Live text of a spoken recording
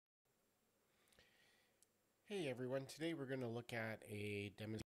Hey everyone, today we're going to look at a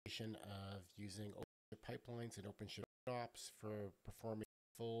demonstration of using OpenShift Pipelines and OpenShift GitOps for performing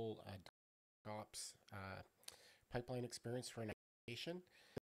full DevSecOps pipeline experience for an application.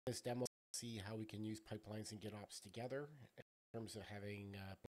 In this demo, we'll see how we can use pipelines and GitOps together in terms of having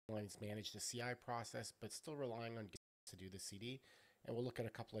pipelines manage the CI process, but still relying on GitOps to do the CD. And we'll look at a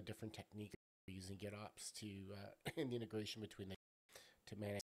couple of different techniques using GitOps to in the integration between them to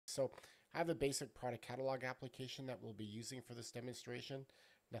manage. So I have a basic product catalog application that we'll be using for this demonstration.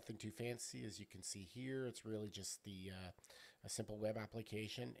 Nothing too fancy, as you can see here. It's really just a simple web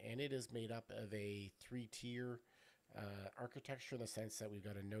application, and it is made up of a three-tier architecture in the sense that we've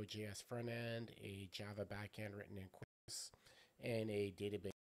got a Node.js front end, a Java backend written in Quay, and a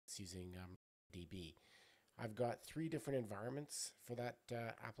database using DB. I've got three different environments for that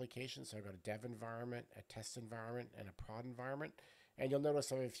application. So I've got a dev environment, a test environment, and a prod environment. And you'll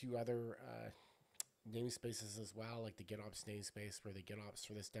notice I have a few other namespaces as well, like the GitOps namespace where the GitOps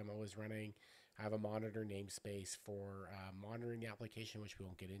for this demo is running. I have a monitor namespace for monitoring the application, which we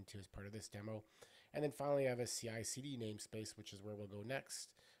won't get into as part of this demo. And then finally, I have a CI/CD namespace, which is where we'll go next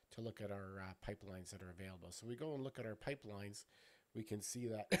to look at our pipelines that are available. So we go and look at our pipelines. We can see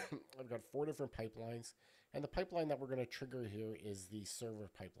that I've got 4 different pipelines. And the pipeline that we're going to trigger here is the server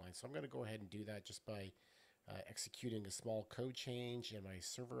pipeline. So I'm going to go ahead and do that just by executing a small code change in my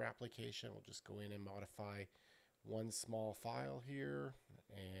server application. We'll just go in and modify one small file here,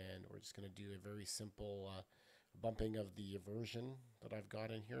 and we're just going to do a very simple bumping of the version that I've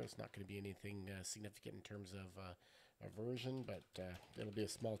got in here. It's not going to be anything significant in terms of a version, but it'll be a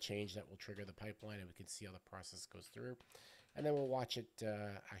small change that will trigger the pipeline, and we can see how the process goes through. And then we'll watch it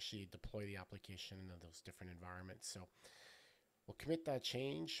actually deploy the application in those different environments. So we'll commit that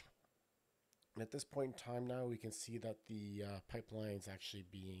change. And at this point in time now, we can see that the pipeline is actually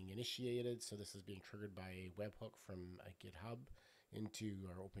being initiated. So this is being triggered by a webhook from GitHub into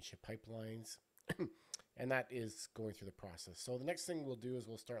our OpenShift pipelines. And that is going through the process. So the next thing we'll do is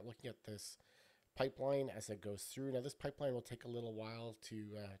we'll start looking at this pipeline as it goes through. Now this pipeline will take a little while to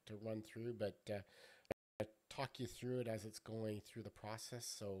run through, but I'll talk you through it as it's going through the process.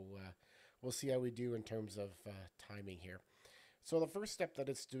 So we'll see how we do in terms of timing here. So the first step that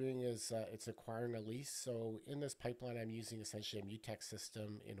it's doing is it's acquiring a lease. So in this pipeline, I'm using essentially a mutex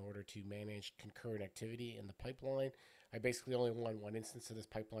system in order to manage concurrent activity in the pipeline. I basically only want one instance of this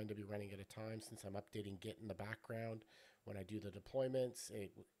pipeline to be running at a time since I'm updating Git in the background. When I do the deployments,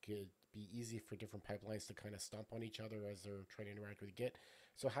 it could be easy for different pipelines to kind of stomp on each other as they're trying to interact with Git.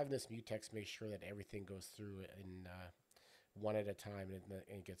 So having this mutex makes sure that everything goes through in one at a time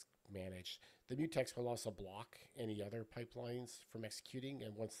and gets managed. The mutex will also block any other pipelines from executing,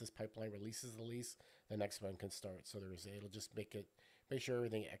 and once this pipeline releases the lease, the next one can start. So it'll just make sure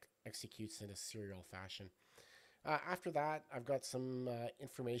everything executes in a serial fashion. After that, I've got some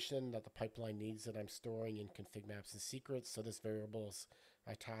information that the pipeline needs that I'm storing in config maps and secrets. So this variables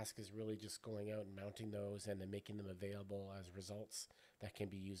task is really just going out and mounting those and then making them available as results that can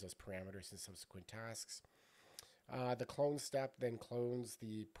be used as parameters in subsequent tasks. The clone step then clones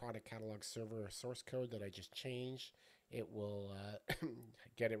the product catalog server source code that I just changed. It will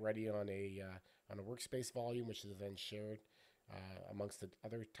get it ready on a workspace volume, which is then shared amongst the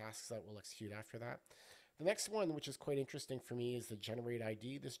other tasks that we'll execute after that. The next one, which is quite interesting for me, is the generate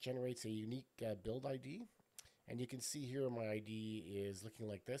ID. This generates a unique build ID. And you can see here my ID is looking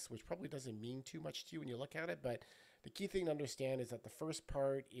like this, which probably doesn't mean too much to you when you look at it. But the key thing to understand is that the first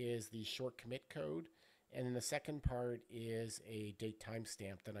part is the short commit code. And then the second part is a date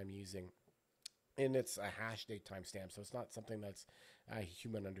timestamp that I'm using. And it's a hash date timestamp, so it's not something that's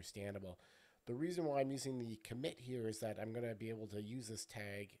human understandable. The reason why I'm using the commit here is that I'm going to be able to use this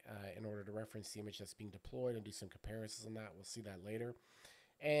tag in order to reference the image that's being deployed and do some comparisons on that. We'll see that later.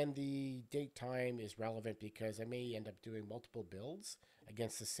 And the date time is relevant because I may end up doing multiple builds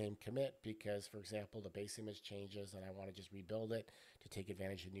against the same commit because, for example, the base image changes and I want to just rebuild it to take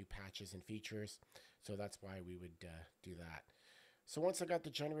advantage of new patches and features. So that's why we would do that. So once I got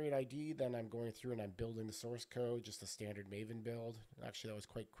the generate ID, then I'm going through and I'm building the source code, just a standard Maven build. Actually, that was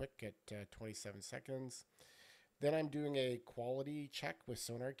quite quick at 27 seconds. Then I'm doing a quality check with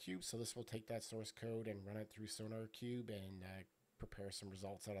Sonarqube. So this will take that source code and run it through Sonarqube and prepare some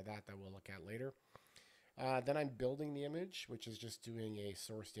results out of that we'll look at later. Then I'm building the image, which is just doing a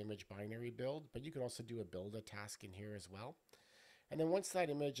sourced image binary build, but you could also do a build a task in here as well. And then once that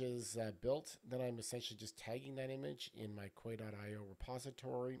image is built, then I'm essentially just tagging that image in my Quay.io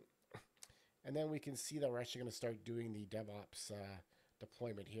repository. And then we can see that we're actually going to start doing the DevOps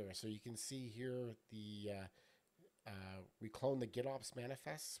deployment here. So you can see here we clone the GitOps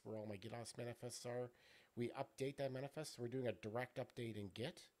manifests, where all my GitOps manifests are. we update that manifest. So we're doing a direct update in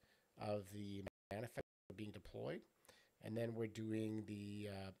Git of the manifest being deployed. And then we're doing the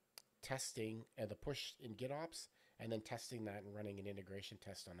testing and the push in GitOps, and then testing that and running an integration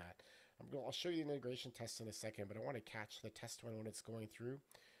test on that. I'll show you the integration test in a second, but I want to catch the test one when it's going through.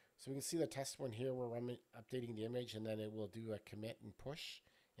 So we can see the test one here, we're updating the image, and then it will do a commit and push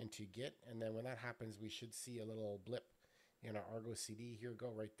into Git. And then when that happens, we should see a little blip in our Argo CD here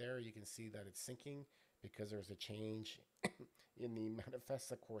go right there. You can see that it's syncing because there's a change in the manifest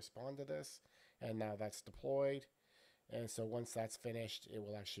that correspond to this. And now that's deployed. And so once that's finished, it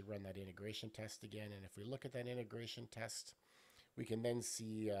will actually run that integration test again. And if we look at that integration test, we can then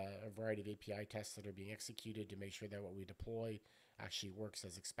see a variety of API tests that are being executed to make sure that what we deploy actually works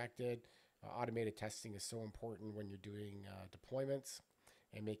as expected. Automated testing is so important when you're doing deployments,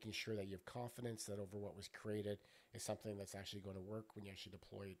 and making sure that you have confidence that over what was created is something that's actually going to work when you actually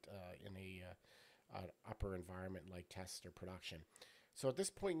deploy it in an upper environment like test or production. So at this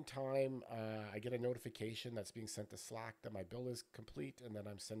point in time, I get a notification that's being sent to Slack that my build is complete, and then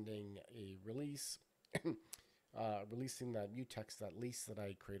I'm sending a release, releasing that mutex, that lease that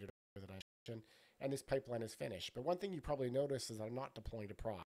I created, that I mentioned, and this pipeline is finished. But one thing you probably notice is I'm not deploying to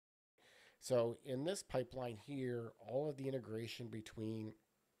prod. So in this pipeline here, all of the integration between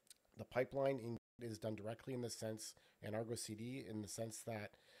the pipeline is done directly in the sense, and Argo CD in the sense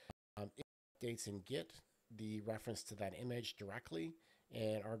that it updates in Git the reference to that image directly,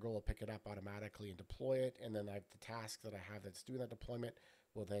 and Argo will pick it up automatically and deploy it. And then the task that I have that's doing that deployment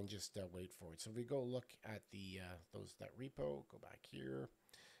will then just wait for it. So if we go look at that repo, go back here,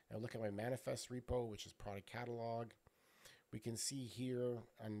 and look at my manifest repo, which is product catalog. We can see here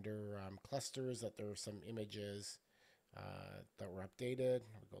under clusters that there are some images that were updated.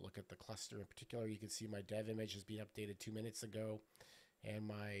 We'll go look at the cluster in particular. You can see my dev image has been updated 2 minutes ago, and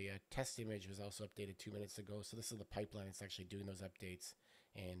my test image was also updated 2 minutes ago. So this is the pipeline. It's actually doing those updates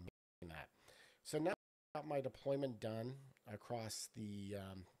and making that. So now I've got my deployment done across the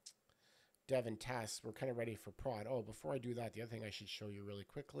dev and test. We're kind of ready for prod. Oh, before I do that, the other thing I should show you really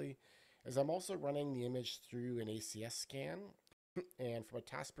quickly is I'm also running the image through an ACS scan. And from a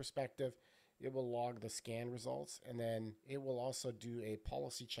task perspective, it will log the scan results, and then it will also do a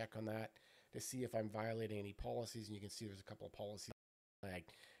policy check on that to see if I'm violating any policies. And you can see there's a couple of policies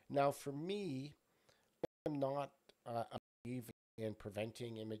flagged. Now, for me, I'm not a believer in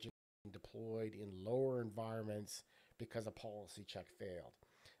preventing images being deployed in lower environments because a policy check failed.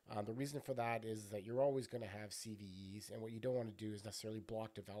 The reason for that is that you're always going to have CVEs, and what you don't want to do is necessarily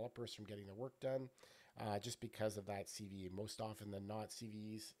block developers from getting the work done just because of that CVE. Most often than not,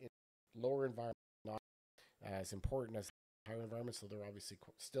 CVEs in lower environments are not as important as higher environments, so they're obviously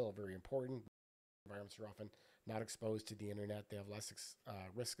still very important. Environments are often not exposed to the internet. They have less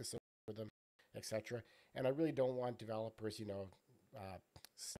risk associated with them, etc. And I really don't want developers,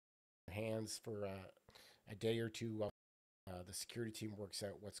 hands for a day or two while the security team works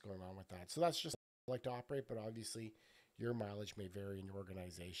out what's going on with that. So that's just how I like to operate, but obviously your mileage may vary in your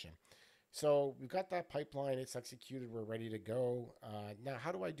organization. So we've got that pipeline, it's executed, we're ready to go. Now,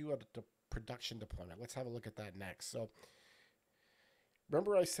 how do I do a production deployment? Let's have a look at that next. So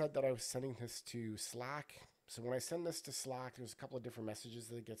remember I said that I was sending this to Slack. So when I send this to Slack, there's a couple of different messages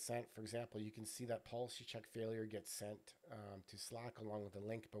that get sent. For example, you can see that policy check failure gets sent to Slack along with a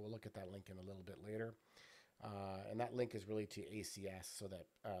link, but we'll look at that link in a little bit later. And that link is really to ACS so that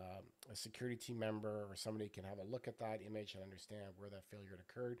a security team member or somebody can have a look at that image and understand where that failure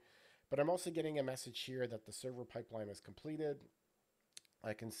occurred. But I'm also getting a message here that the server pipeline is completed.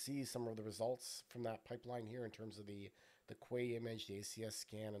 I can see some of the results from that pipeline here in terms of the Quay image, the ACS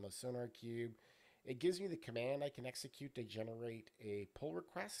scan, and the Sonarqube. It gives me the command I can execute to generate a pull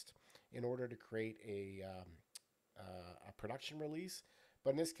request in order to create a production release.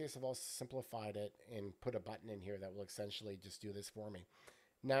 But in this case, I've also simplified it and put a button in here that will essentially just do this for me.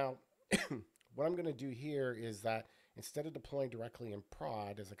 Now, what I'm going to do here is that instead of deploying directly in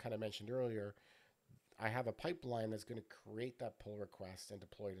prod, as I kind of mentioned earlier, I have a pipeline that's going to create that pull request and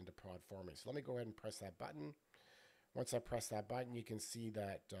deploy it into prod for me. So let me go ahead and press that button. Once I press that button, you can see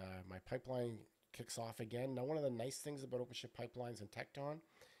that my pipeline kicks off again. Now, one of the nice things about OpenShift Pipelines and Tecton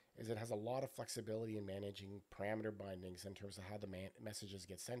is it has a lot of flexibility in managing parameter bindings in terms of how the messages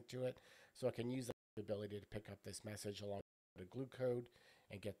get sent to it. So I can use the ability to pick up this message along with a glue code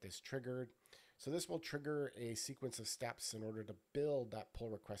and get this triggered. So this will trigger a sequence of steps in order to build that pull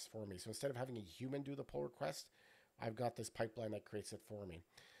request for me. So instead of having a human do the pull request, I've got this pipeline that creates it for me.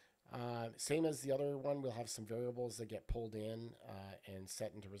 Same as the other one, we'll have some variables that get pulled in and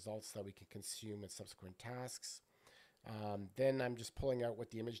set into results that we can consume in subsequent tasks. Then I'm just pulling out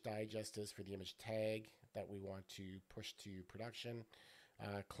what the image digest is for the image tag that we want to push to production,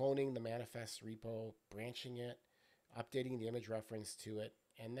 cloning the manifest repo, branching it, updating the image reference to it,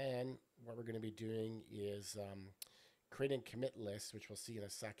 and then what we're going to be doing is creating commit lists, which we'll see in a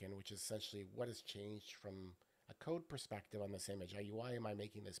second, which is essentially what has changed from a code perspective on this image, i.e. why am I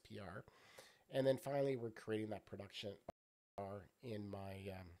making this PR? And then finally, we're creating that production R in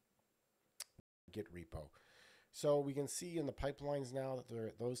my Git repo. So we can see in the pipelines now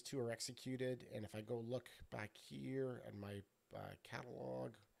that those two are executed. And if I go look back here at my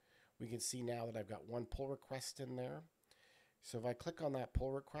catalog, we can see now that I've got one pull request in there. So if I click on that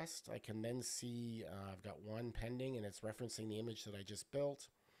pull request, I can then see I've got one pending, and it's referencing the image that I just built.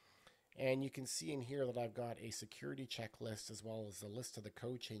 And you can see in here that I've got a security checklist as well as a list of the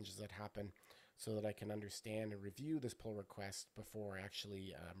code changes that happen so that I can understand and review this pull request before I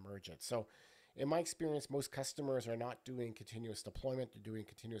actually merge it. So in my experience, most customers are not doing continuous deployment. They're doing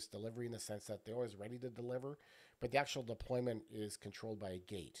continuous delivery in the sense that they're always ready to deliver, but the actual deployment is controlled by a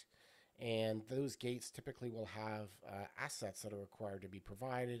gate. And those gates typically will have assets that are required to be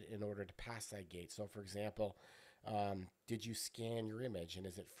provided in order to pass that gate. So for example, did you scan your image and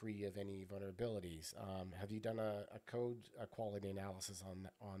is it free of any vulnerabilities? Have you done a code quality analysis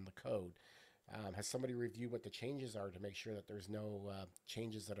on the code? Has somebody reviewed what the changes are to make sure that there's no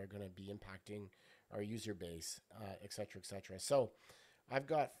changes that are going to be impacting our user base, et cetera, et cetera. So I've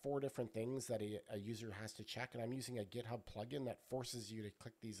got 4 different things that a user has to check, and I'm using a GitHub plugin that forces you to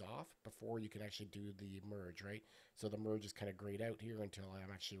click these off before you can actually do the merge, right? So the merge is kind of grayed out here until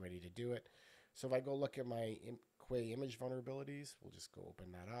I'm actually ready to do it. So if I go look at my Quay image vulnerabilities, we'll just go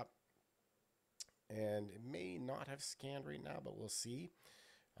open that up. And it may not have scanned right now, but we'll see.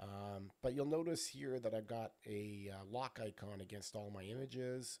 But you'll notice here that I've got a lock icon against all my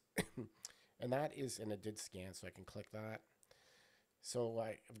images. And that is, and it did scan, so I can click that. So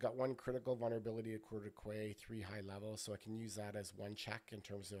I've got 1 critical vulnerability according to Quay, 3 high level, so I can use that as one check in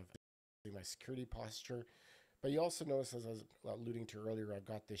terms of my security posture. But you also notice, as I was alluding to earlier, I've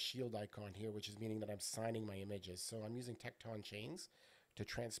got this shield icon here, which is meaning that I'm signing my images. So I'm using Tecton chains to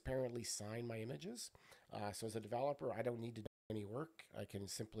transparently sign my images. So as a developer, I don't need to do any work. I can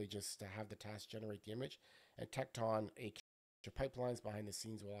simply just have the task generate the image, and Tecton pipelines behind the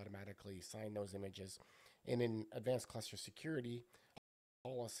scenes will automatically sign those images. And in advanced cluster security,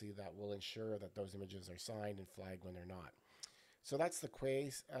 policy that will ensure that those images are signed and flagged when they're not. So that's the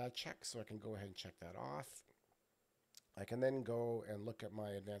Quay check, so I can go ahead and check that off. I can then go and look at my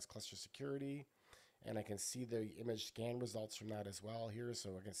advanced cluster security, and I can see the image scan results from that as well here.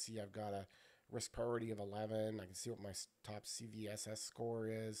 So I can see I've got a risk priority of 11. I can see what my top CVSS score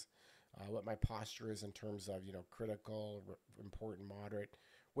is, what my posture is in terms of, critical, important, moderate.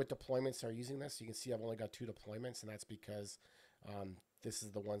 What deployments are using this? You can see I've only got 2 deployments, and that's because this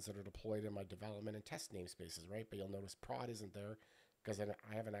is the ones that are deployed in my development and test namespaces, right? But you'll notice prod isn't there because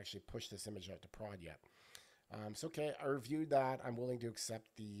I haven't actually pushed this image out to prod yet. So okay, I reviewed that. I'm willing to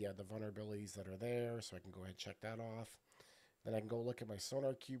accept the vulnerabilities that are there, so I can go ahead and check that off. Then I can go look at my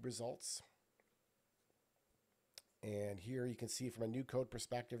Sonarqube results. And here you can see from a new code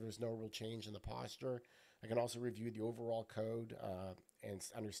perspective, there's no real change in the posture. I can also review the overall code and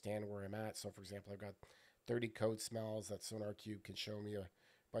understand where I'm at. So for example, I've got 30 code smells that Sonarqube can show me a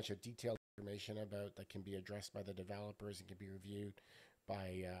bunch of detailed information about that can be addressed by the developers and can be reviewed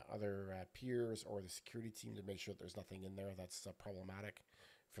by other peers or the security team to make sure that there's nothing in there that's problematic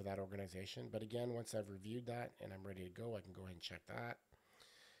for that organization. But again, once I've reviewed that and I'm ready to go, I can go ahead and check that.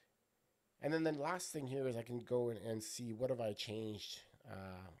 And then the last thing here is I can go and see what have I changed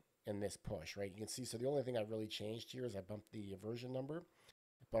in this push, right? You can see, so the only thing I've really changed here is I bumped the version number.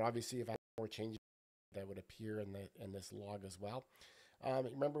 But obviously, if I have more changes, that would appear in this log as well.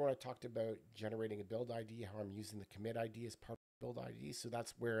 Remember when I talked about generating a build ID, how I'm using the commit ID as part of build ID? So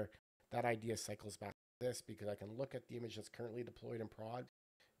that's where that idea cycles back to this, because I can look at the image that's currently deployed in prod,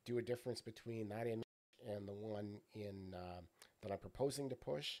 do a difference between that image and the one that I'm proposing to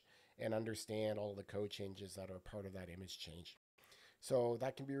push, and understand all the code changes that are part of that image change. So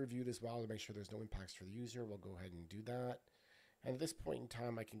that can be reviewed as well to make sure there's no impacts for the user. We'll go ahead and do that. And at this point in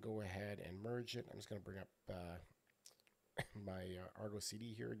time, I can go ahead and merge it. I'm just going to bring up my Argo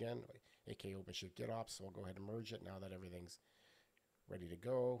CD here again, aka OpenShift GitOps. So I'll go ahead and merge it now that everything's ready to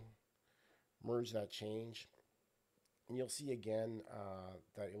go. Merge that change. And you'll see again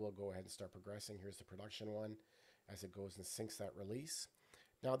that it will go ahead and start progressing. Here's the production one as it goes and syncs that release.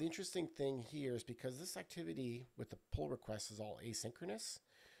 Now, the interesting thing here is because this activity with the pull request is all asynchronous,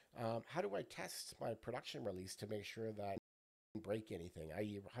 how do I test my production release to make sure that I don't break anything?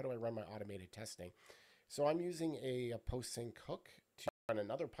 I.e., how do I run my automated testing? So I'm using a post-sync hook to run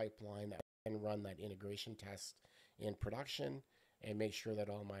another pipeline that can run that integration test in production and make sure that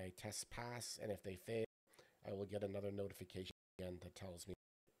all my tests pass. And if they fail, I will get another notification again that tells me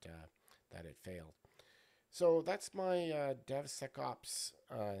that it failed. So that's my DevSecOps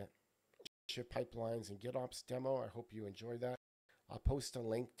Shift Pipelines and GitOps demo. I hope you enjoyed that. I'll post a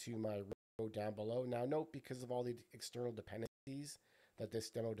link to my repo down below. Now note, because of all the external dependencies that this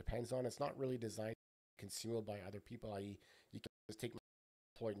demo depends on, it's not really designed to be consumed by other people, i.e. you can just take my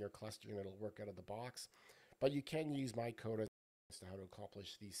deploy in your cluster and it'll work out of the box. But you can use my code as to how to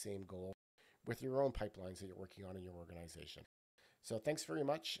accomplish these same goals with your own pipelines that you're working on in your organization. So thanks very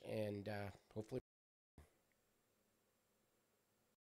much, and hopefully